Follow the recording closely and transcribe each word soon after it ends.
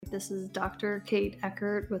This is Dr. Kate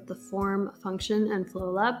Eckert with the Form, Function, and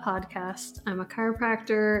Flow Lab podcast. I'm a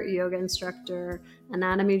chiropractor, yoga instructor,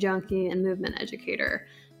 anatomy junkie, and movement educator.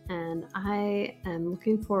 And I am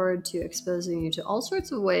looking forward to exposing you to all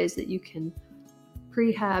sorts of ways that you can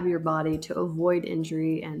prehab your body to avoid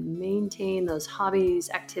injury and maintain those hobbies,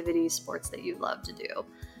 activities, sports that you love to do.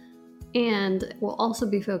 And we'll also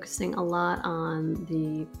be focusing a lot on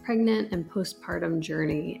the pregnant and postpartum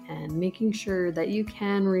journey and making sure that you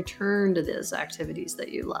can return to those activities that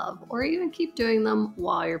you love or even keep doing them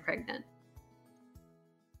while you're pregnant.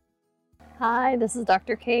 Hi, this is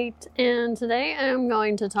Dr. Kate, and today I'm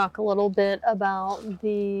going to talk a little bit about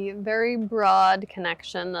the very broad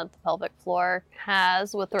connection that the pelvic floor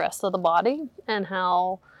has with the rest of the body and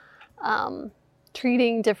how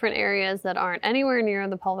treating different areas that aren't anywhere near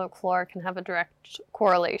the pelvic floor can have a direct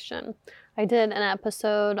correlation. I did an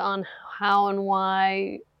episode on how and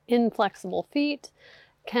why inflexible feet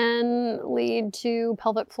can lead to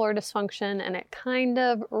pelvic floor dysfunction, and it kind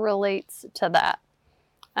of relates to that.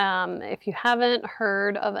 If you haven't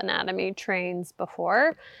heard of anatomy trains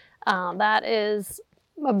before, that is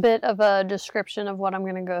a bit of a description of what I'm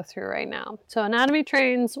going to go through right now. So anatomy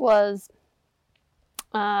trains was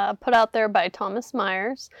put out there by Thomas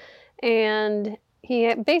Myers, and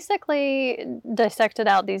he basically dissected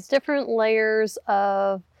out these different layers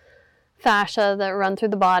of fascia that run through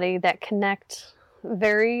the body that connect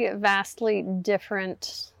very vastly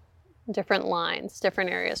different lines, different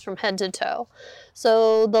areas from head to toe.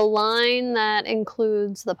 So the line that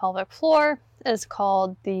includes the pelvic floor is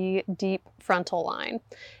called the deep frontal line,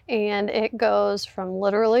 and it goes from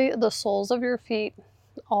literally the soles of your feet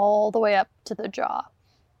all the way up to the jaw.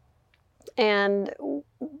 And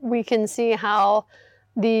we can see how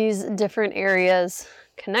these different areas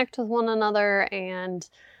connect with one another and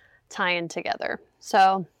tie in together.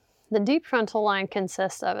 So the deep frontal line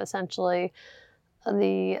consists of essentially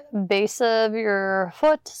the base of your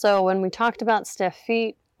foot. So when we talked about stiff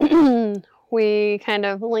feet, we kind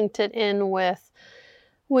of linked it in with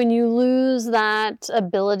when you lose that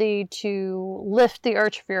ability to lift the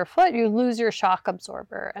arch of your foot, you lose your shock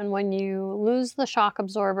absorber. And when you lose the shock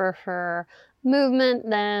absorber for movement,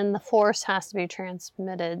 then the force has to be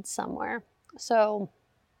transmitted somewhere. So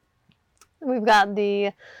we've got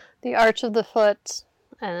the arch of the foot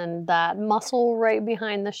and that muscle right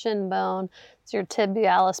behind the shin bone. It's your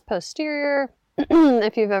tibialis posterior.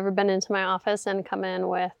 If you've ever been into my office and come in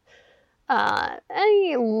with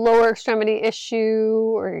any lower extremity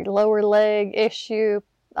issue or lower leg issue,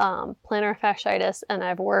 plantar fasciitis, and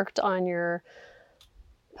I've worked on your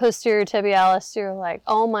posterior tibialis, you're like,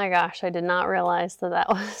 oh my gosh, I did not realize that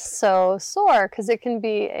was so sore, because it can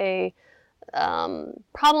be a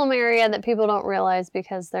problem area that people don't realize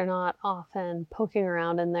because they're not often poking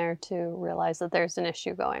around in there to realize that there's an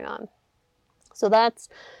issue going on. So that's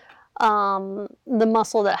the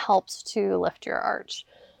muscle that helps to lift your arch.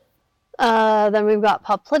 Then we've got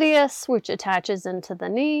popliteus, which attaches into the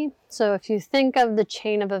knee. So if you think of the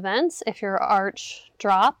chain of events, if your arch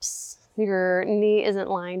drops, your knee isn't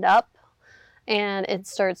lined up, and it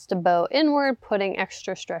starts to bow inward, putting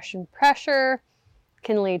extra stress and pressure,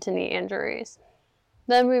 can lead to knee injuries.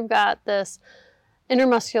 Then we've got this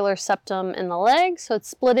intermuscular septum in the leg. So it's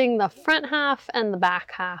splitting the front half and the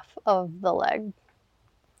back half of the leg.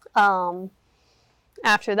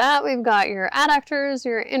 After that, we've got your adductors,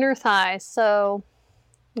 your inner thighs, so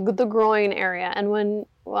the groin area. And when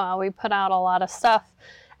we put out a lot of stuff,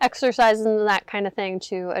 exercises and that kind of thing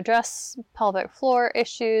to address pelvic floor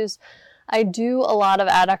issues, I do a lot of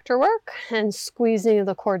adductor work and squeezing of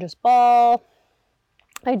the cordus ball.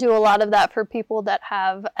 I do a lot of that for people that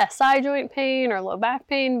have SI joint pain or low back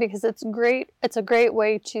pain because it's great. It's a great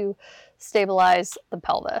way to stabilize the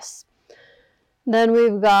pelvis. Then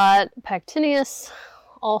we've got pectineus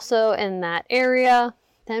also in that area.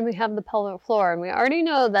 Then we have the pelvic floor, and we already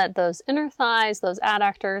know that those inner thighs, those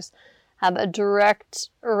adductors, have a direct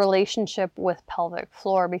relationship with pelvic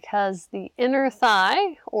floor because the inner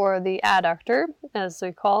thigh, or the adductor as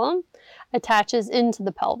we call them, attaches into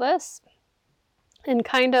the pelvis and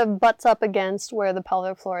kind of butts up against where the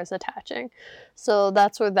pelvic floor is attaching. So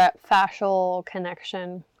that's where that fascial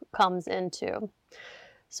connection comes into.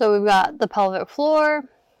 So we've got the pelvic floor,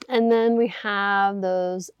 and then we have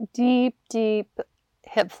those deep, deep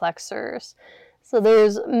hip flexors. So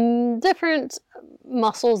there's different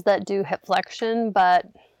muscles that do hip flexion, but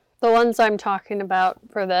the ones I'm talking about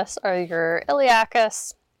for this are your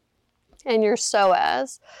iliacus and your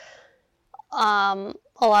psoas. A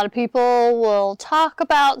lot of people will talk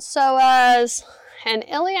about psoas, and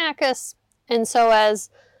iliacus and psoas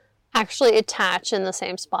actually attach in the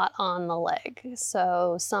same spot on the leg.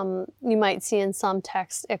 So you might see in some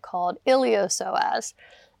texts it called iliopsoas.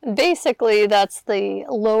 Basically, that's the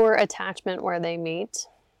lower attachment where they meet.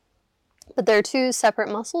 But they're two separate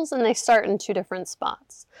muscles and they start in two different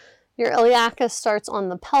spots. Your iliacus starts on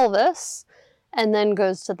the pelvis and then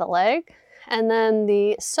goes to the leg. And then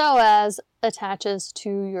the psoas attaches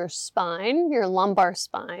to your spine, your lumbar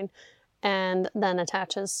spine, and then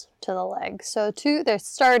attaches to the leg. So they're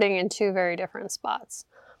starting in two very different spots.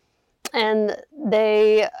 And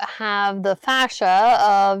they have the fascia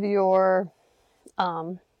of your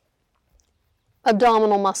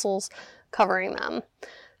abdominal muscles covering them.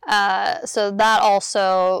 So that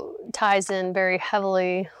also ties in very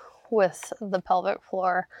heavily with the pelvic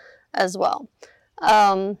floor as well.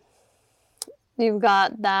 You've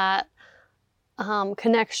got that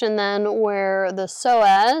connection then where the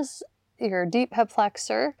psoas, your deep hip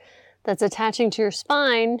flexor, that's attaching to your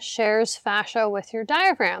spine, shares fascia with your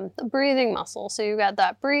diaphragm, the breathing muscle. So you've got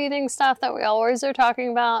that breathing stuff that we always are talking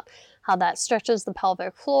about, how that stretches the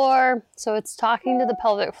pelvic floor. So it's talking to the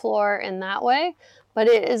pelvic floor in that way, but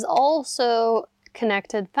it is also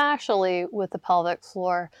connected fascially with the pelvic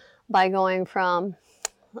floor by going from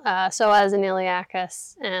psoas and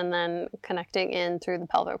iliacus and then connecting in through the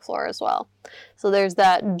pelvic floor as well. So there's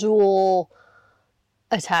that dual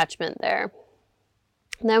attachment there.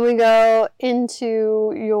 And then we go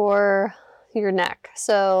into your neck.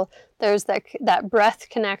 So there's that breath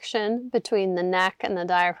connection between the neck and the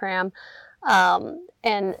diaphragm.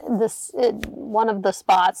 And one of the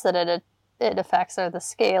spots that it affects are the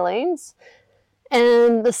scalenes.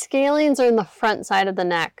 And the scalenes are in the front side of the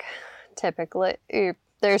neck, typically.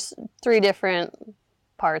 There's three different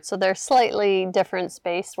parts, so they're slightly different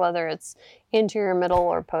spaced, whether it's anterior, middle,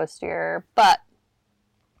 or posterior. But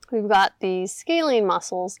we've got these scalene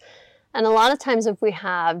muscles, and a lot of times if we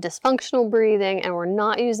have dysfunctional breathing and we're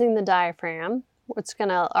not using the diaphragm,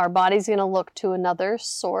 our body's gonna look to another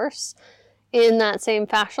source in that same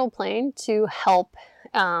fascial plane to help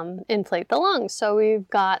inflate the lungs. So we've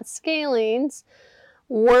got scalenes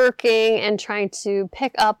working and trying to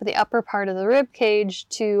pick up the upper part of the rib cage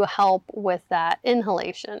to help with that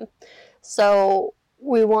inhalation. So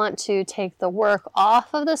we want to take the work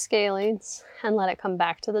off of the scalenes and let it come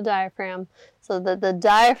back to the diaphragm so that the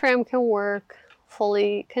diaphragm can work,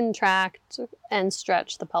 fully contract, and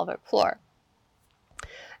stretch the pelvic floor.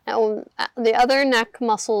 Now, the other neck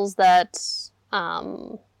muscles that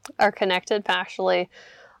are connected fascially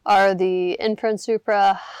are the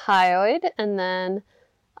infrasuprahyoid and then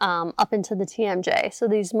up into the TMJ. So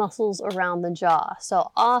these muscles around the jaw. So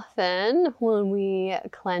often when we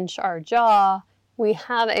clench our jaw, we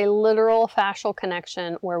have a literal fascial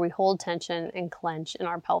connection where we hold tension and clench in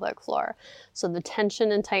our pelvic floor. So the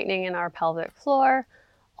tension and tightening in our pelvic floor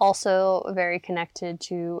also very connected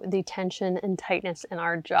to the tension and tightness in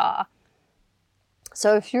our jaw.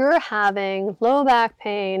 So if you're having low back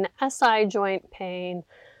pain, SI joint pain,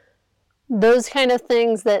 those kind of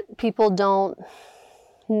things that people don't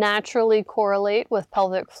naturally correlate with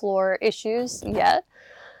pelvic floor issues yet,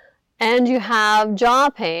 and you have jaw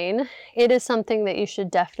pain, it is something that you should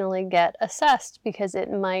definitely get assessed because it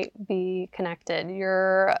might be connected.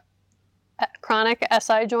 Your chronic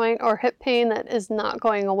SI joint or hip pain that is not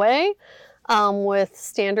going away with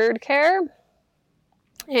standard care,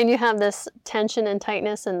 and you have this tension and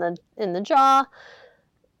tightness in the jaw,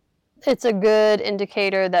 it's a good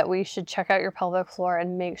indicator that we should check out your pelvic floor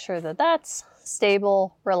and make sure that that's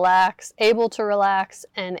stable, able to relax,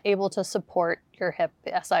 and able to support your hip,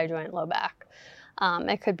 the SI joint, low back.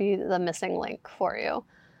 It could be the missing link for you.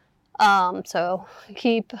 So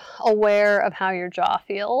keep aware of how your jaw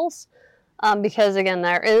feels because, again,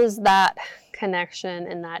 there is that connection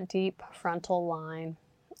in that deep frontal line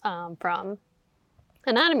from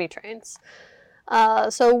anatomy trains.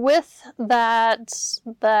 So with that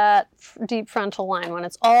deep frontal line, when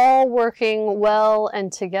it's all working well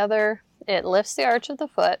and together, it lifts the arch of the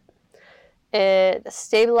foot. It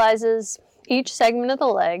stabilizes each segment of the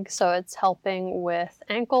leg, so it's helping with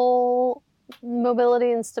ankle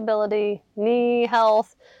mobility and stability, knee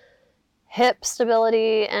health, hip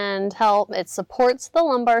stability and health. It supports the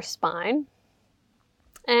lumbar spine,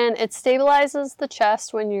 and it stabilizes the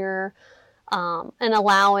chest when you're and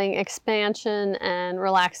allowing expansion and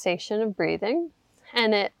relaxation of breathing,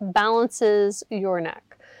 and it balances your neck.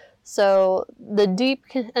 So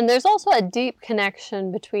and there's also a deep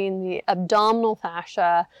connection between the abdominal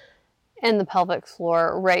fascia and the pelvic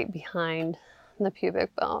floor right behind the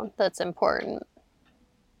pubic bone that's important.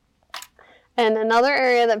 And another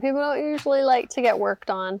area that people don't usually like to get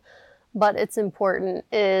worked on, but it's important,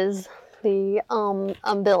 is the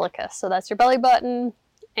umbilicus. So that's your belly button.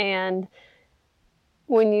 And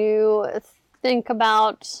when you think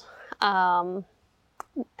about how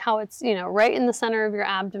it's, right in the center of your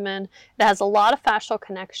abdomen, it has a lot of fascial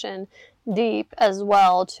connection deep as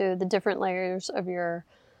well to the different layers of your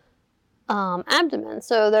abdomen.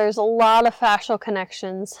 So there's a lot of fascial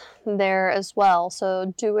connections there as well.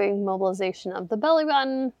 So doing mobilization of the belly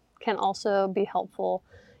button can also be helpful,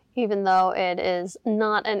 even though it is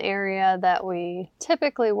not an area that we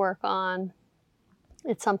typically work on.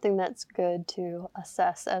 It's something that's good to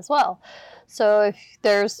assess as well. So if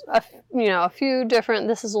there's a few different,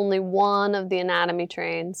 this is only one of the anatomy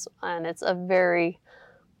trains, and it's a very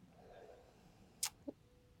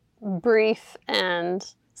brief and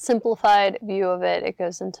simplified view of it. It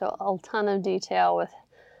goes into a ton of detail with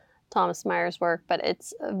Thomas Meyer's work, but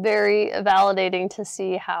it's very validating to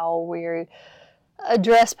see how we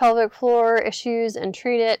address pelvic floor issues and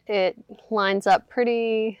treat it. It lines up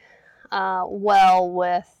pretty well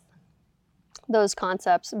with those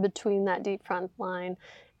concepts between that deep front line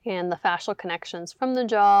and the fascial connections from the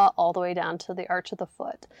jaw all the way down to the arch of the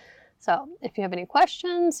foot. So if you have any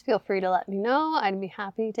questions, feel free to let me know. I'd be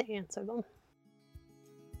happy to answer them.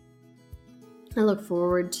 I look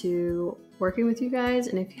forward to working with you guys,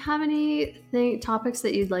 and if you have any topics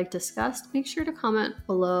that you'd like discussed, make sure to comment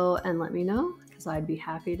below and let me know, because I'd be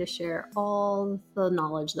happy to share all the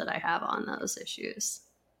knowledge that I have on those issues.